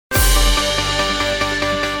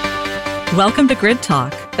Welcome to Grid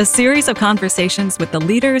Talk, a series of conversations with the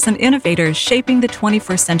leaders and innovators shaping the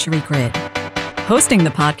 21st century grid. Hosting the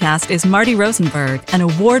podcast is Marty Rosenberg, an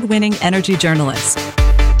award-winning energy journalist.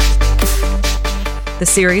 The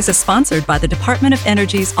series is sponsored by the Department of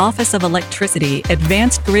Energy's Office of Electricity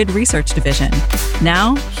Advanced Grid Research Division.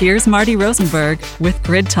 Now, here's Marty Rosenberg with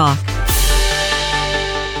Grid Talk.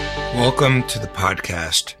 Welcome to the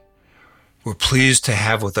podcast. We're pleased to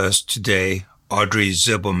have with us today Audrey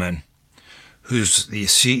Zibelman, who's the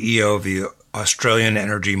CEO of the Australian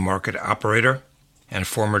Energy Market Operator and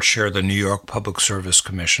former chair of the New York Public Service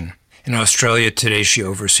Commission. In Australia today, she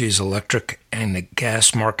oversees electric and the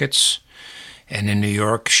gas markets, and in New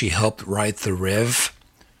York, she helped write the REV,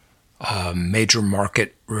 major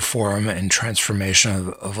market reform and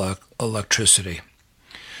transformation of electricity.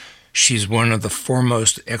 She's one of the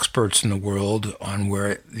foremost experts in the world on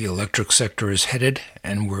where the electric sector is headed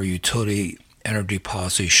and where utility energy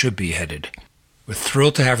policy should be headed. We're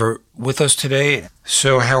thrilled to have her with us today.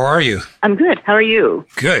 So how are you? I'm good. How are you?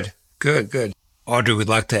 Good. Audrey, we'd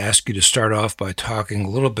like to ask you to start off by talking a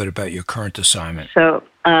little bit about your current assignment. So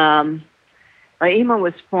AEMO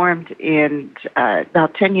was formed in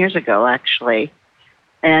about 10 years ago, actually,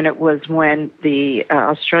 and it was when the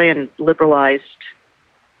Australian liberalized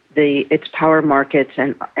its power markets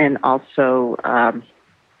and also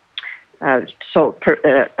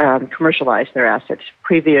commercialized their assets.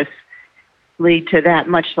 Previously to that,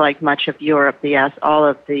 much like much of Europe, all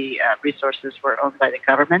of the resources were owned by the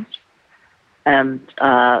government, and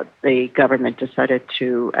the government decided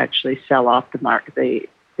to actually sell off the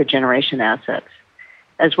generation assets,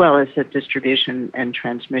 as well as the distribution and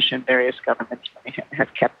transmission. Various governments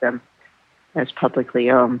have kept them as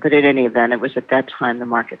publicly owned, but in any event, it was at that time the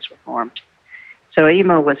markets were formed. So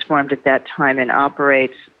AEMO was formed at that time and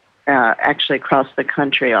operates actually across the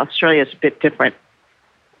country. Australia is a bit different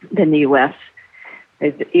than the U.S.,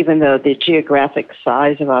 even though the geographic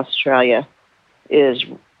size of Australia is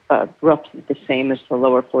roughly the same as the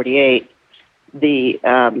lower 48.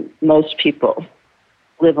 Most people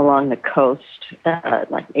live along the coast,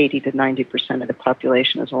 like 80 to 90% of the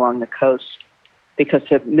population is along the coast, because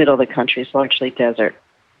the middle of the country is largely desert.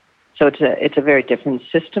 So it's a very different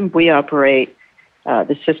system. We operate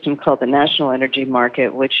the system called the National Energy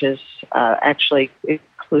Market, which is actually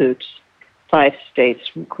includes 5 states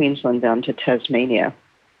from Queensland down to Tasmania.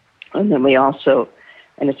 And then we also,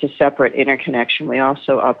 and it's a separate interconnection, we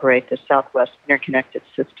also operate the Southwest Interconnected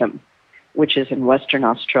System, which is in Western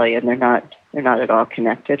Australia, and they're not at all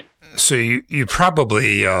connected. So you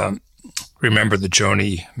probably remember the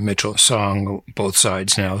Joni Mitchell song, Both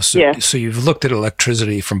Sides Now. So, yeah. So you've looked at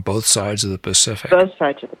electricity from both sides of the Pacific. Both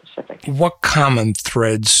sides of the Pacific. What common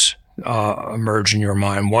threads emerge in your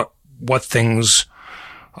mind? What things,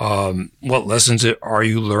 what lessons are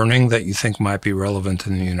you learning that you think might be relevant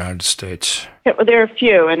in the United States? Yeah, well, there are a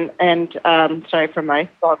few, and sorry for my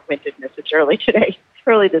long-windedness. It's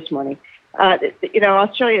early this morning.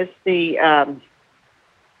 Australia is the...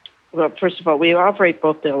 Well, first of all, we operate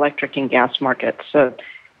both the electric and gas markets. So,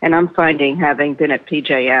 and I'm finding, having been at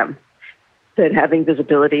PJM, that having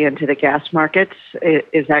visibility into the gas markets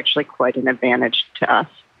is actually quite an advantage to us.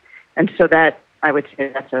 And so that, I would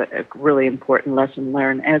say, that's a really important lesson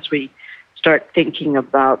learned as we start thinking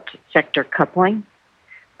about sector coupling.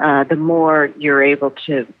 The more you're able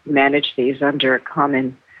to manage these under a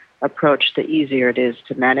common approach, the easier it is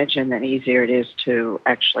to manage, and then easier it is to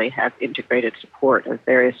actually have integrated support of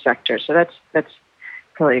various sectors. So that's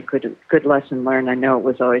probably a good lesson learned. I know it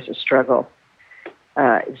was always a struggle.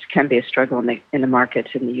 It can be a struggle in the markets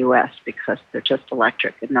in the U.S. because they're just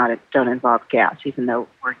electric and don't involve gas, even though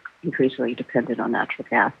we're increasingly dependent on natural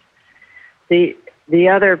gas. The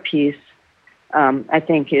other piece, I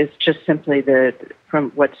think, is just simply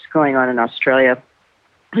from what's going on in Australia.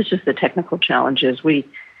 It's just the technical challenges. The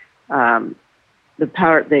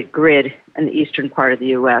grid in the eastern part of the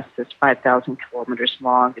U.S. is 5,000 kilometers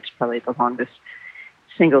long. It's probably the longest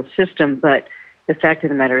single system, but the fact of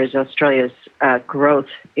the matter is Australia's growth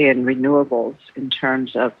in renewables in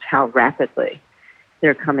terms of how rapidly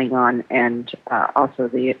they're coming on, and also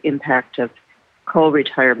the impact of coal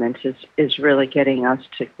retirement is really getting us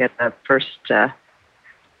to get the first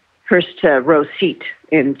row seat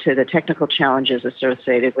into the technical challenges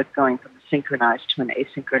associated with going from a synchronized to an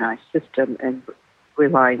asynchronized system and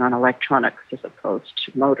relying on electronics as opposed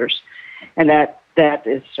to motors. And that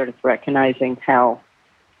is sort of recognizing how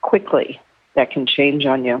quickly that can change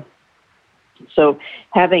on you. So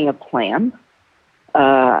having a plan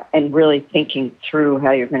and really thinking through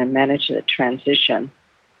how you're going to manage the transition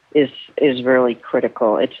is really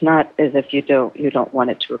critical. It's not as if you don't want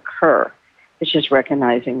it to occur. it's just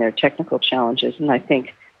recognizing their technical challenges. And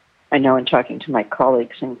I know in talking to my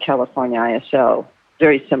colleagues in California ISO,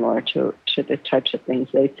 very similar to the types of things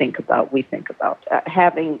they think about, we think about.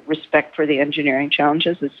 Having respect for the engineering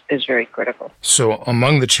challenges is very critical. So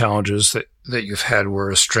among the challenges that you've had were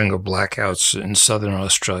a string of blackouts in southern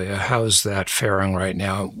Australia. How is that faring right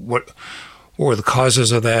now? What were the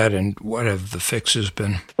causes of that, and what have the fixes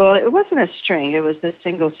been? Well, it wasn't a string. It was a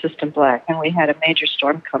single system black, and we had a major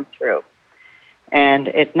storm come through, and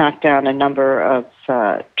it knocked down a number of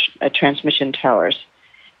transmission towers.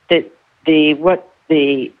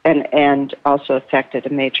 And also affected a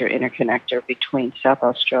major interconnector between South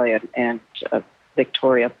Australia and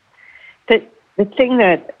Victoria. The thing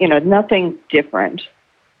that, nothing different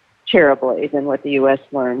terribly than what the U.S.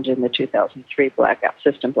 learned in the 2003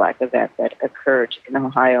 system black event that occurred in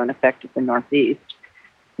Ohio and affected the Northeast.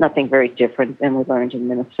 Nothing very different than we learned in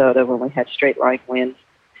Minnesota when we had straight line winds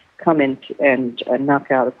come in and knock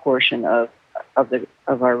out a portion of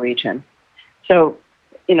our region. So,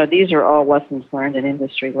 these are all lessons learned and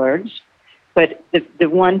industry learns. But the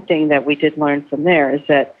one thing that we did learn from there is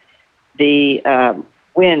that the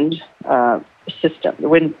wind system, the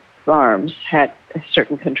wind farms had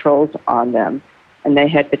certain controls on them, and they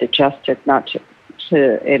had been adjusted not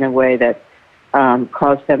to in a way that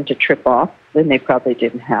caused them to trip off. Then they probably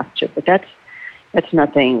didn't have to. But that's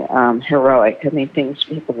nothing heroic. I mean,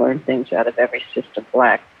 people learn things out of every system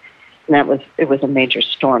black, and it was a major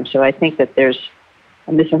storm. So I think that there's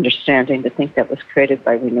a misunderstanding to think that was created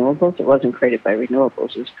by renewables. It wasn't created by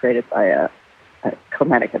renewables. It was created by a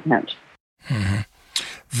climatic event. Mm-hmm.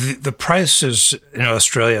 The prices in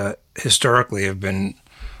Australia historically have been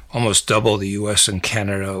almost double the U.S. and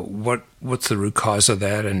Canada. What's the root cause of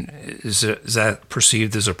that, and is that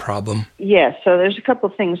perceived as a problem? Yes. So there's a couple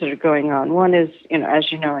of things that are going on. One is,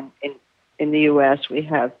 as you know, in the U.S. we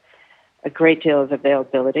have a great deal of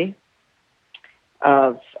availability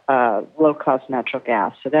of low-cost natural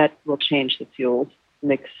gas. So that will change the fuels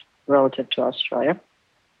mix relative to Australia.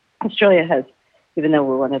 Australia has, even though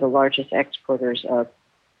we're one of the largest exporters of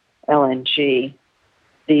LNG,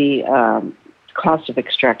 the cost of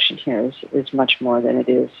extraction here is much more than it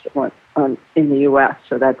is in the U.S.,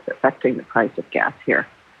 so that's affecting the price of gas here.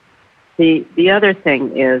 The other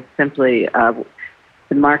thing is simply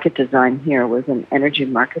the market design here was an energy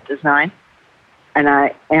market design,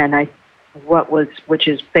 which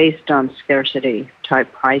is based on scarcity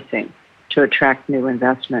type pricing to attract new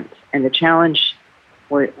investments. And the challenge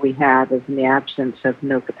we have is in the absence of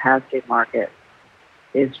no capacity market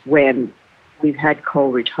is when we've had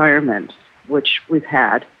coal retirements, which we've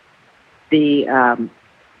had, the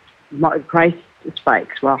price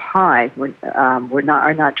spikes, while high, are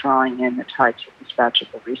not drawing in the types of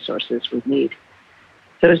dispatchable resources we need.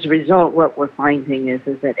 So as a result, what we're finding is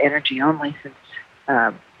that energy only, since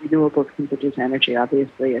renewables can produce energy,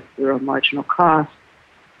 obviously, at zero marginal cost,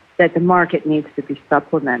 that the market needs to be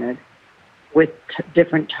supplemented with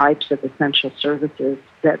different types of essential services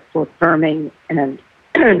that for firming and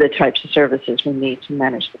the types of services we need to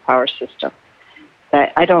manage the power system.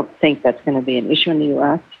 I don't think that's going to be an issue in the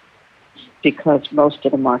U.S. because most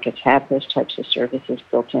of the markets have those types of services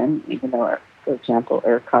built in, even though, for example,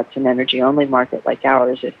 ERCOT's an energy-only market like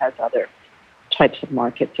ours. It has other types of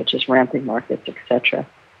markets, such as ramping markets, etc.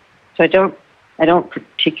 So I don't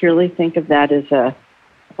particularly think of that as a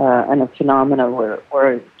phenomenon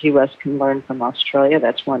where the U.S. can learn from Australia.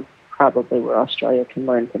 That's one probably where Australia can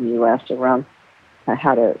learn from the U.S. around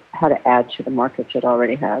how to add to the markets it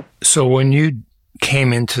already has. So when you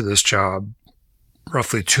came into this job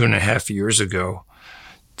roughly 2.5 years ago,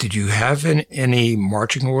 did you have any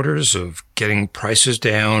marching orders of getting prices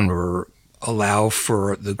down or allow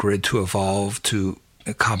for the grid to evolve to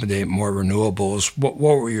accommodate more renewables? What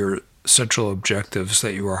were your central objectives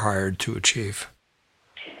that you were hired to achieve?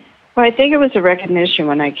 Well, I think it was a recognition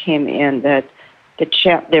when I came in that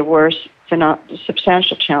there were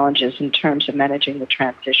substantial challenges in terms of managing the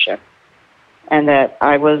transition, and that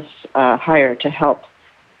I was hired to help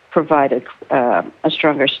provide a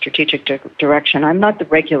stronger strategic direction. I'm not the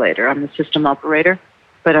regulator. I'm the system operator,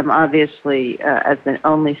 but I'm obviously, as the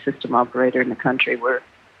only system operator in the country, we're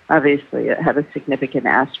obviously have a significant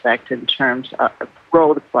aspect in terms of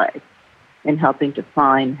role to play in helping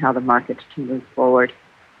define how the markets can move forward.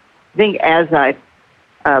 I think as I've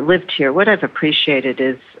lived here, what I've appreciated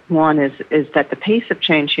is that the pace of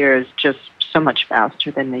change here is just so much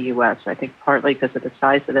faster than the U.S. I think partly because of the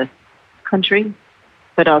size of the country,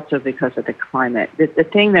 but also because of the climate. The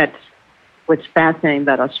thing what's fascinating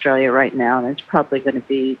about Australia right now, and it's probably going to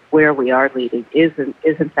be where we are leading, is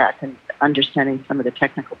in fact in understanding some of the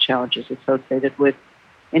technical challenges associated with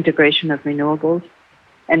integration of renewables.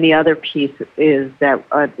 And the other piece is that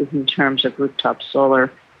is in terms of rooftop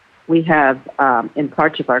solar. We have, in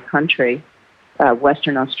parts of our country,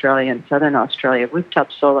 Western Australia and Southern Australia,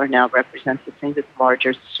 rooftop solar now represents the single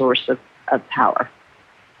largest source of power.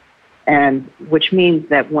 And which means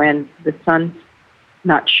that when the sun's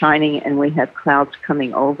not shining and we have clouds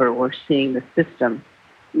coming over, we're seeing the system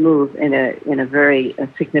move in a very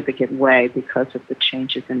significant way because of the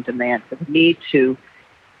changes in demand. So the need to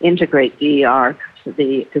integrate DER, so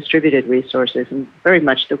the distributed resources, and very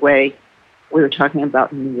much the way we were talking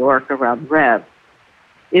about in New York around REV,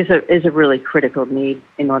 is a really critical need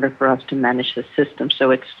in order for us to manage the system. So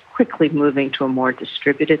it's quickly moving to a more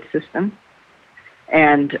distributed system,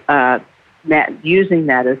 and using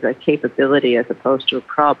that as a capability as opposed to a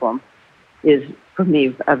problem is, for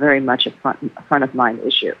me, very much a front of mind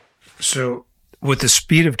issue. So with the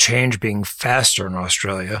speed of change being faster in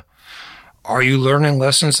Australia, are you learning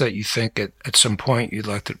lessons that you think at some point you'd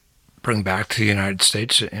like to bring back to the United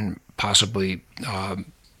States and possibly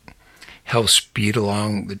help speed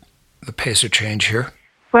along the pace of change here?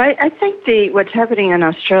 Well, I think what's happening in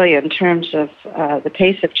Australia in terms of the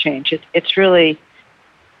pace of change, it's really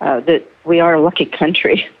that we are a lucky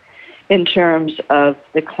country in terms of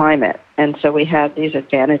the climate. And so we have these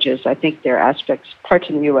advantages. I think there are parts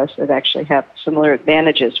in the U.S. that actually have similar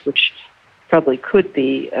advantages, which probably could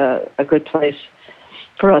be a good place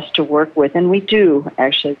for us to work with. And we do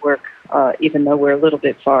actually work, even though we're a little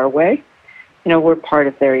bit far away. We're part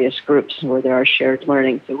of various groups where there are shared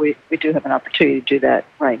learning. So we do have an opportunity to do that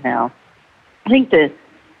right now. I think the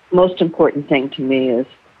most important thing to me is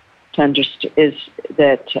to understand is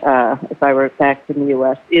that if I were back in the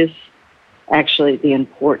U.S., is actually the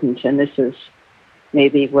importance, and this is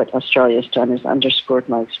maybe what Australia has done, is underscored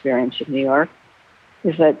my experience in New York,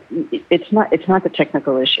 is that it's not the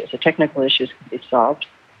technical issues. The technical issues can be solved.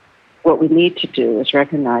 What we need to do is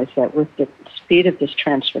recognize that with the speed of this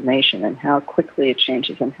transformation and how quickly it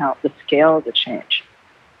changes and how the scale of the change,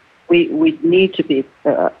 we need to be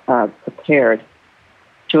prepared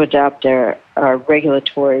to adopt our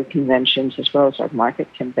regulatory conventions as well as our market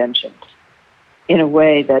conventions in a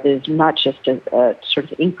way that is not just a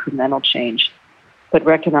sort of incremental change, but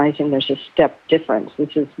recognizing there's a step difference. This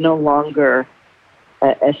is no longer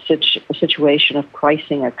a situation of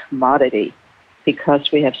pricing a commodity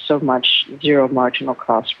because we have so much zero marginal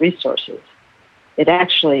cost resources. It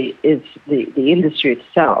actually is the industry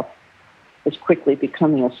itself is quickly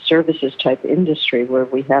becoming a services type industry where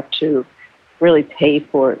we have to really pay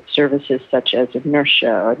for services such as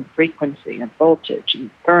inertia and frequency and voltage and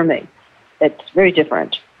firming. It's very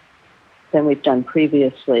different than we've done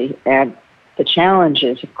previously. And the challenge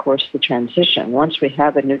is, of course, the transition. Once we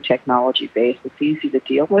have a new technology base, it's easy to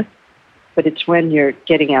deal with. But it's when you're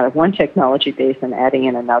getting out of one technology base and adding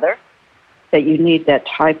in another that you need that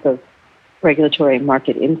type of regulatory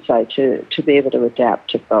market insight to be able to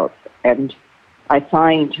adapt to both. And I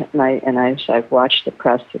find, and I've watched the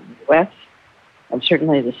press in the U.S., and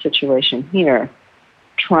certainly the situation here,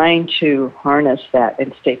 trying to harness that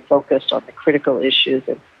and stay focused on the critical issues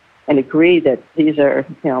and agree that these are,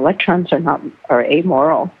 electrons are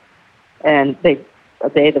amoral, and they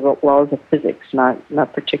obey the laws of physics,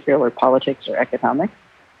 not particular politics or economics,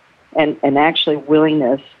 and actually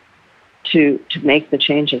willingness to make the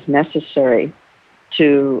changes necessary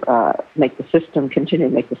to make the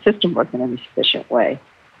system work in an efficient way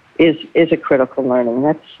is a critical learning.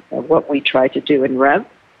 That's what we try to do in REV.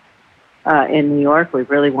 In New York, we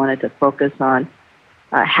really wanted to focus on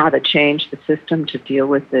how to change the system to deal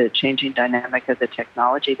with the changing dynamic of the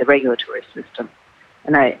technology, the regulatory system.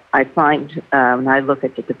 And I find when I look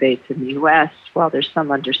at the debates in the U.S., while there's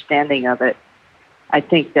some understanding of it, I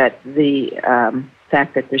think that the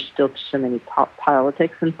fact that there's still so many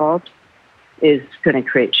politics involved is going to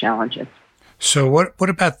create challenges. So what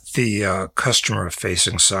about the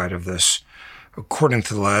customer-facing side of this? According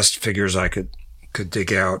to the last figures I could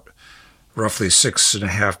dig out, roughly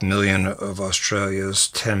 6.5 million of Australia's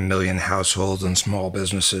 10 million households and small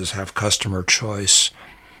businesses have customer choice.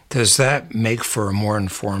 Does that make for a more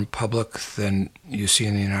informed public than you see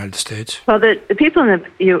in the United States? Well, the people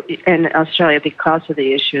in Australia, because of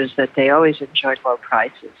the issues that they always enjoyed low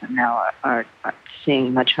prices and now are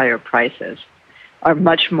seeing much higher prices, are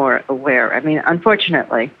much more aware. I mean,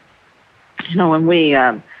 unfortunately, when we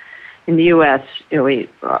in the U.S.,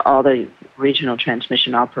 all the regional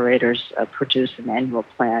transmission operators produce an annual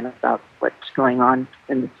plan about what's going on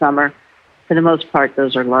in the summer. For the most part,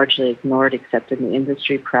 those are largely ignored, except in the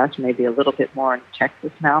industry press, maybe a little bit more in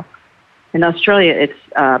Texas now. In Australia, it's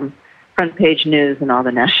front-page news in all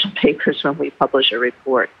the national papers when we publish a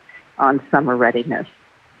report on summer readiness.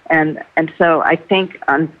 And so I think,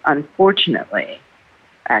 unfortunately,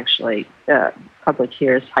 actually, the public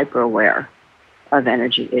here is hyper-aware of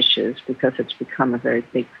energy issues because it's become a very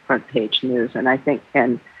big front-page news. And I think,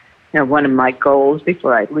 one of my goals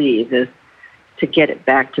before I leave is to get it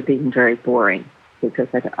back to being very boring, because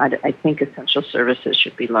I think essential services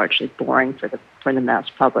should be largely boring for the mass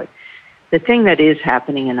public. The thing that is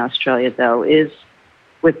happening in Australia, though, is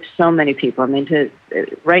with so many people. I mean,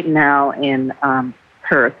 right now in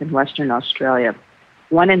Perth, in Western Australia,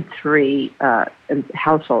 1 in 3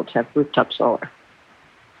 households have rooftop solar,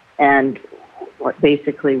 and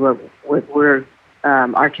basically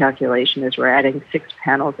our calculation is we're adding 6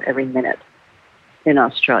 panels every minute in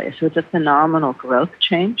Australia. So it's a phenomenal growth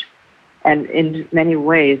change. And in many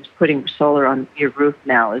ways, putting solar on your roof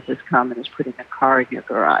now is as common as putting a car in your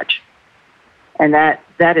garage. And that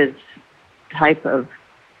is type of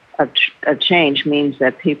change means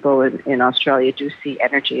that people in Australia do see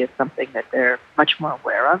energy as something that they're much more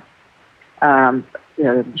aware of. A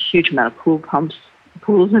huge amount of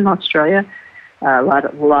pools in Australia, a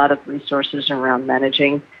lot of resources around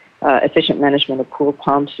managing efficient management of pool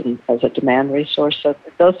pumps and as a demand resource. So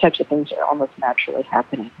those types of things are almost naturally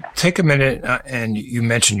happening. Take a minute, and you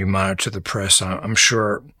mentioned you monitor the press. I'm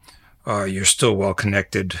sure you're still well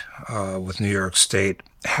connected with New York State.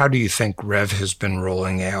 How do you think REV has been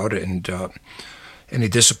rolling out, and any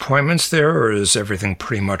disappointments there, or is everything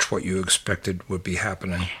pretty much what you expected would be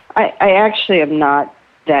happening? I actually am not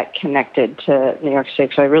that connected to New York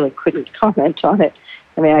State, so I really couldn't comment on it.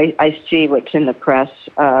 I mean, I see what's in the press,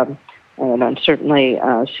 and I certainly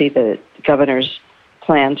see the governor's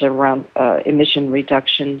plans around emission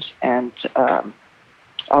reductions and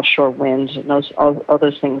offshore winds, and all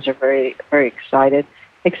those things are very, very exciting.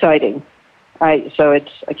 I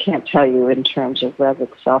can't tell you in terms of REV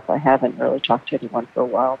itself. I haven't really talked to anyone for a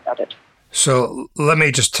while about it. So let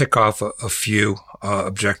me just tick off a few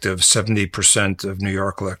objectives. 70% of New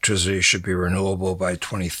York electricity should be renewable by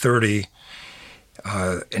 2030.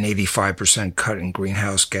 An 85% cut in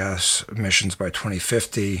greenhouse gas emissions by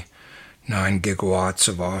 2050. 9 gigawatts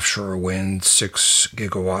of offshore wind, 6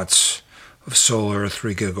 gigawatts of solar,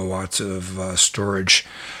 3 gigawatts of storage.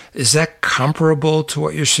 Is that comparable to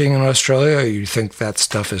what you're seeing in Australia, or you think that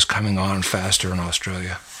stuff is coming on faster in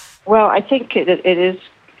Australia? Well, I think it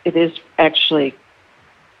is actually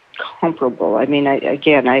comparable. I mean,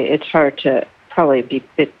 it's hard to probably be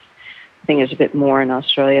I think there's a bit more in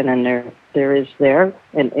Australia than there is there,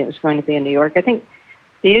 and it's going to be in New York. I think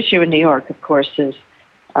the issue in New York, of course, is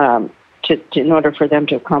in order for them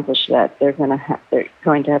to accomplish that, they're going to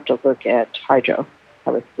have to look at hydro,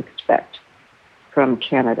 I would expect, from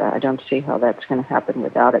Canada. I don't see how that's going to happen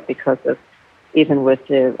without it, because of even with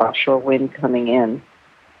the offshore wind coming in,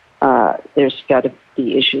 there's got to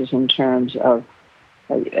be issues in terms of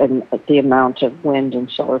the amount of wind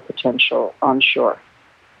and solar potential onshore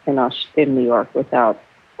in New York without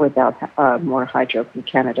more hydro from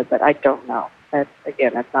Canada. But I don't know. I've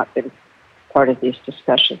not been part of these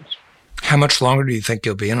discussions. How much longer do you think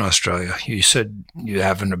you'll be in Australia? You said you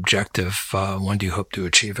have an objective. When do you hope to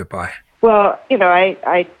achieve it by? Well,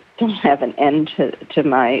 I don't have an end to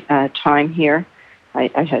my time here.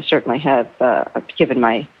 I certainly have, given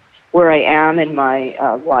where I am in my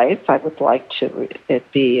life, I would like to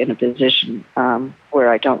be in a position where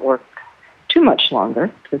I don't work too much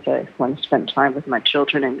longer, because I want to spend time with my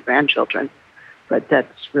children and grandchildren. But that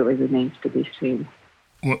really remains to be seen.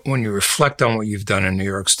 When you reflect on what you've done in New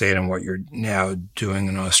York State and what you're now doing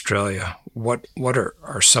in Australia, what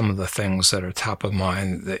are some of the things that are top of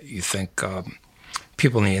mind that you think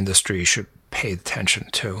people in the industry should pay attention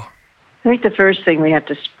to? I think the first thing we have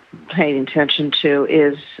to pay attention to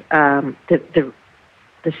is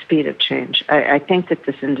the speed of change. I think that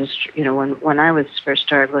this industry, when I was first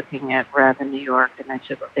started looking at REV in New York, and they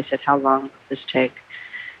said, how long will this take?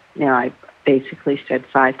 I basically said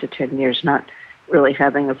 5 to 10 years, not really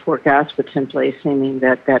having a forecast, but simply seeming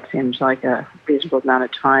that seems like a reasonable amount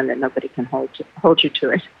of time that nobody can hold you to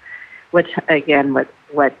it. What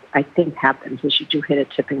I think happens is you do hit a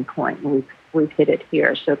tipping point, and we've hit it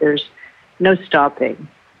here. So there's no stopping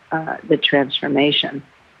the transformation,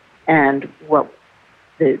 and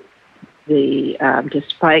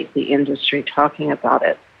despite the industry talking about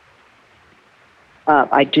it,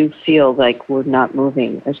 I do feel like we're not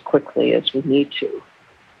moving as quickly as we need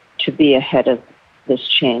to be ahead of this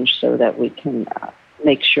change, so that we can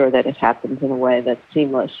make sure that it happens in a way that's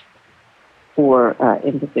seamless for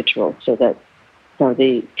individuals. So that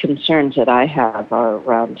the concerns that I have are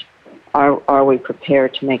around: are we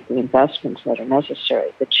prepared to make the investments that are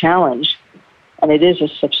necessary? The challenge, and it is a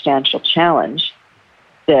substantial challenge,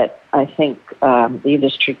 that I think the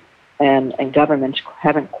industry and governments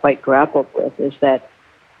haven't quite grappled with is that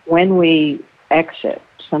when we exit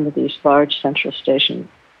some of these large central station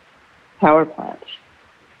power plants,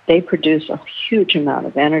 they produce a huge amount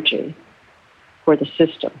of energy for the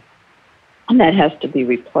system, and that has to be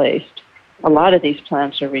replaced. A lot of these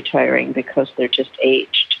plants are retiring because they're just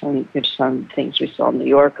aged. I mean, there's some things we saw in New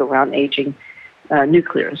York around aging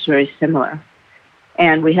nuclear is very similar.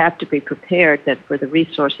 And we have to be prepared that for the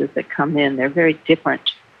resources that come in, they're very different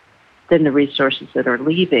than the resources that are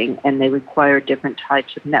leaving, and they require different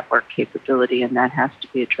types of network capability, and that has to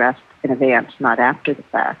be addressed in advance, not after the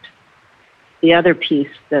fact. The other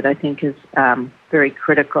piece that I think is very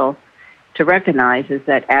critical to recognize is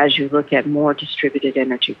that as you look at more distributed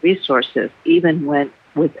energy resources, even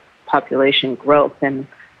with population growth, and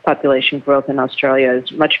population growth in Australia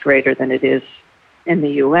is much greater than it is in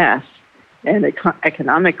the U.S., and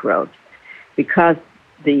economic growth, because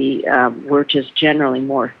we're just generally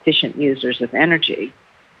more efficient users of energy,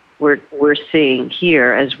 we're seeing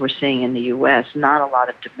here, as we're seeing in the U.S., not a lot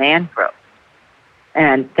of demand growth.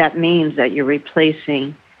 And that means that you're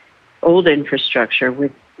replacing old infrastructure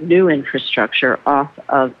with new infrastructure off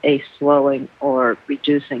of a slowing or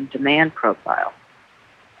reducing demand profile.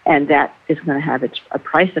 And that is going to have a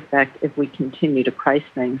price effect if we continue to price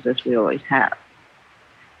things as we always have.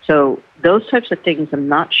 So those types of things I'm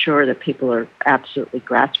not sure that people are absolutely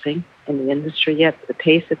grasping in the industry yet, the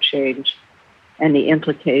pace of change and the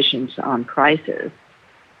implications on prices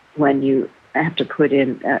when you have to put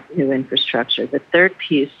in new infrastructure. The third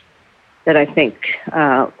piece that I think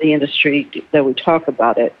the industry, that we talk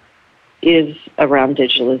about it, is around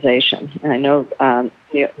digitalization. And I know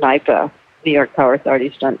NYPA, New York Power Authority,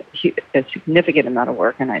 has done a significant amount of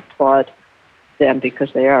work, and I applaud them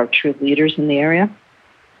because they are true leaders in the area.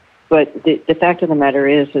 But the fact of the matter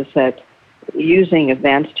is that using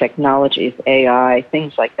advanced technologies, AI,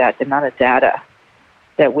 things like that, the amount of data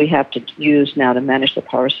that we have to use now to manage the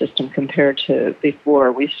power system compared to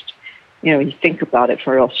before, you think about it,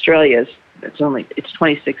 for Australia, it's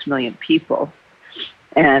 26 million people,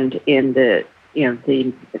 and in the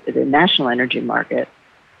national energy market,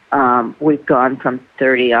 we've gone from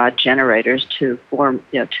 30 odd generators to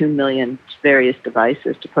 2 million various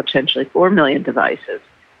devices to potentially 4 million devices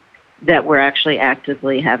that we're actually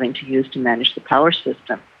actively having to use to manage the power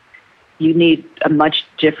system. You need a much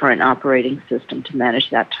different operating system to manage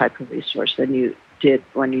that type of resource than you did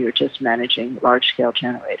when you were just managing large-scale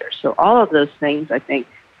generators. So all of those things, I think,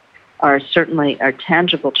 are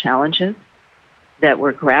tangible challenges that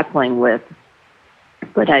we're grappling with,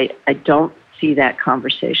 but I don't see that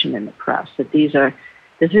conversation in the press, that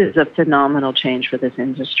this is a phenomenal change for this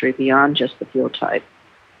industry beyond just the fuel type.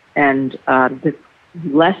 And the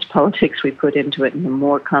less politics we put into it and the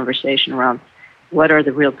more conversation around what are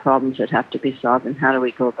the real problems that have to be solved and how do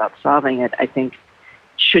we go about solving it, I think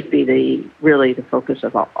should be really the focus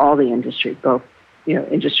of all the industry, both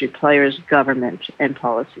industry players, government, and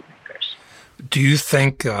policymakers. Do you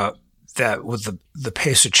think that with the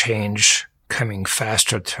pace of change coming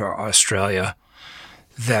faster to Australia,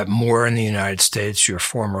 that more in the United States, your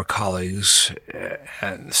former colleagues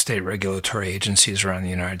at state regulatory agencies around the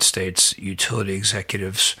United States, utility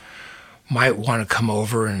executives, might want to come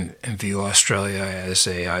over and view Australia as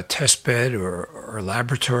a test bed or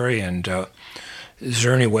laboratory? And is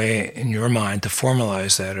there any way in your mind to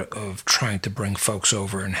formalize that, of trying to bring folks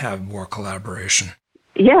over and have more collaboration?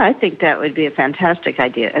 Yeah, I think that would be a fantastic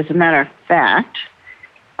idea. As a matter of fact,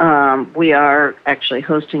 we are actually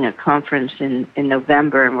hosting a conference in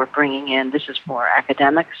November, and we're bringing in, this is more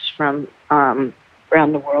academics from around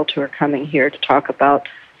the world who are coming here to talk about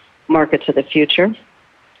markets of the future.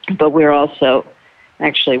 But we're also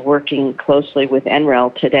actually working closely with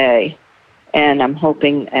NREL today, and I'm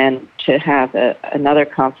hoping to have another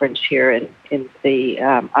conference here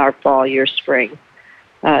in our fall, your spring,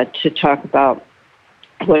 to talk about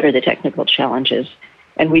what are the technical challenges.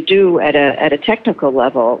 And we do, at a technical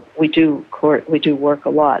level, we do work a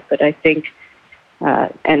lot. But I think,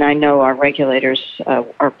 and I know our regulators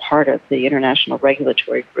are part of the international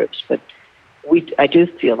regulatory groups, but I do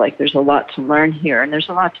feel like there's a lot to learn here, and there's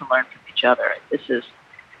a lot to learn from each other. This is,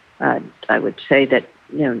 I would say that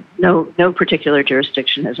no particular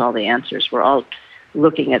jurisdiction has all the answers. We're all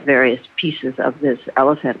looking at various pieces of this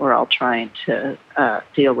elephant we're all trying to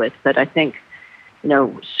deal with. But I think,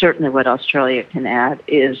 certainly what Australia can add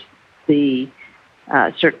is the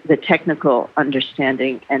technical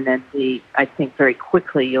understanding, and then I think very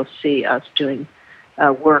quickly you'll see us doing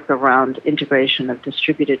work around integration of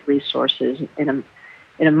distributed resources in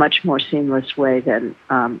a much more seamless way than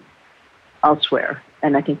elsewhere.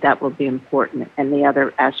 And I think that will be important. And the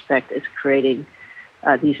other aspect is creating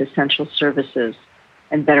these essential services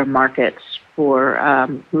and better markets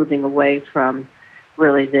for moving away from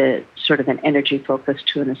really the sort of an energy focus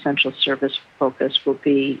to an essential service focus will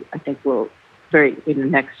be, I think, in the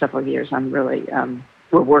next several years.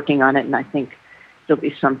 We're working on it, and I think there'll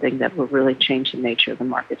be something that will really change the nature of the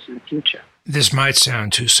markets in the future. This might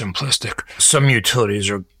sound too simplistic. Some utilities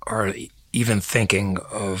are even thinking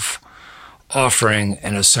of offering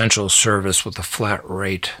an essential service with a flat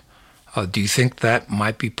rate. Do you think that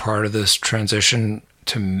might be part of this transition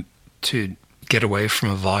to get away from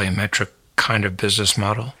a volumetric kind of business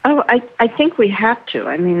model? Oh, I think we have to.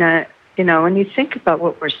 I mean, when you think about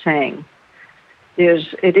what we're saying,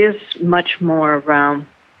 it is much more around,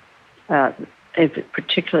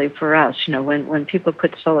 particularly for us, when people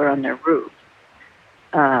put solar on their roof,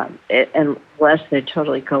 unless they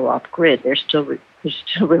totally go off grid, they're still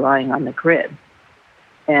relying on the grid.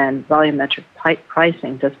 And volumetric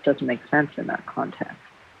pricing just doesn't make sense in that context.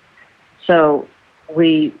 So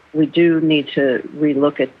we do need to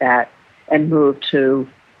relook at that and move to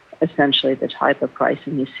essentially the type of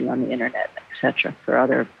pricing you see on the internet, et cetera, for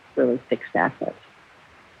other really fixed assets.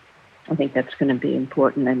 I think that's going to be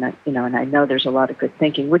important, and I know there's a lot of good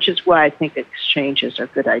thinking, which is why I think exchanges are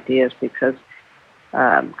good ideas, because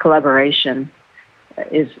collaboration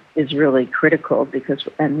is really critical, because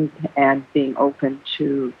and being open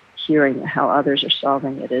to hearing how others are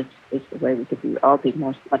solving it is the way we could all be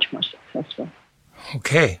much more successful.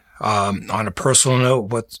 Okay. On a personal note,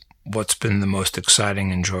 what's been the most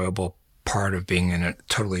exciting, enjoyable part of being in a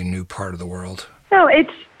totally new part of the world? No,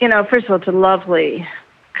 it's first of all, it's a lovely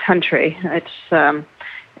country. It's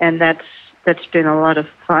and that's been a lot of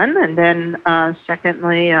fun. And then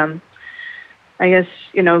secondly, I guess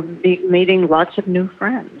meeting lots of new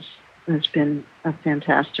friends has been a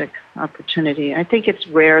fantastic opportunity. I think it's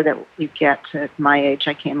rare that you get to my age.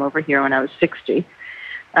 I came over here when I was 60.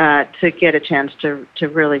 To get a chance to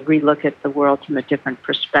really relook at the world from a different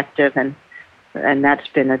perspective, and that's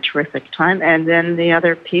been a terrific time. And then the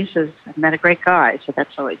other piece is I've met a great guy, so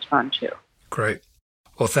that's always fun too. Great.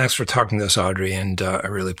 Well, thanks for talking to us, Audrey, and I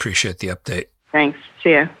really appreciate the update. Thanks.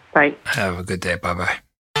 See ya. Bye. Have a good day. Bye-bye.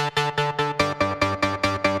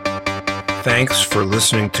 Thanks for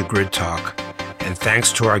listening to Grid Talk, and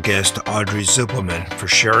thanks to our guest, Audrey Zibelman, for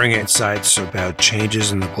sharing insights about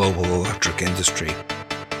changes in the global electric industry.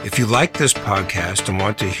 If you like this podcast and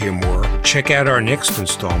want to hear more, check out our next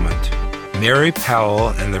installment, Mary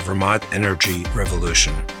Powell and the Vermont Energy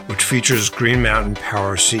Revolution, which features Green Mountain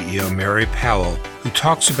Power CEO Mary Powell, who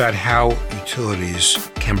talks about how utilities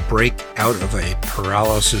can break out of a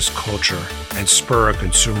paralysis culture and spur a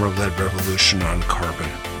consumer-led revolution on carbon.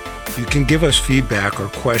 You can give us feedback or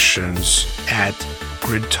questions at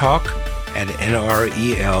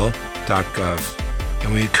gridtalk@nrel.gov.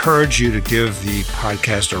 And we encourage you to give the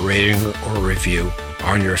podcast a rating or review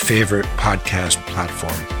on your favorite podcast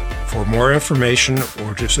platform. For more information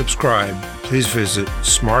or to subscribe, please visit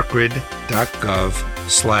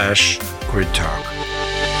smartgrid.gov/gridtalk.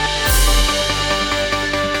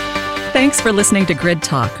 Thanks for listening to Grid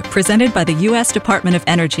Talk, presented by the U.S. Department of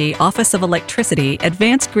Energy, Office of Electricity,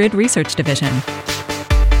 Advanced Grid Research Division.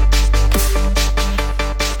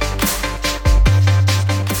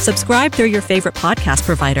 Subscribe through your favorite podcast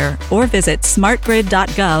provider or visit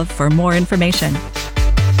smartgrid.gov for more information.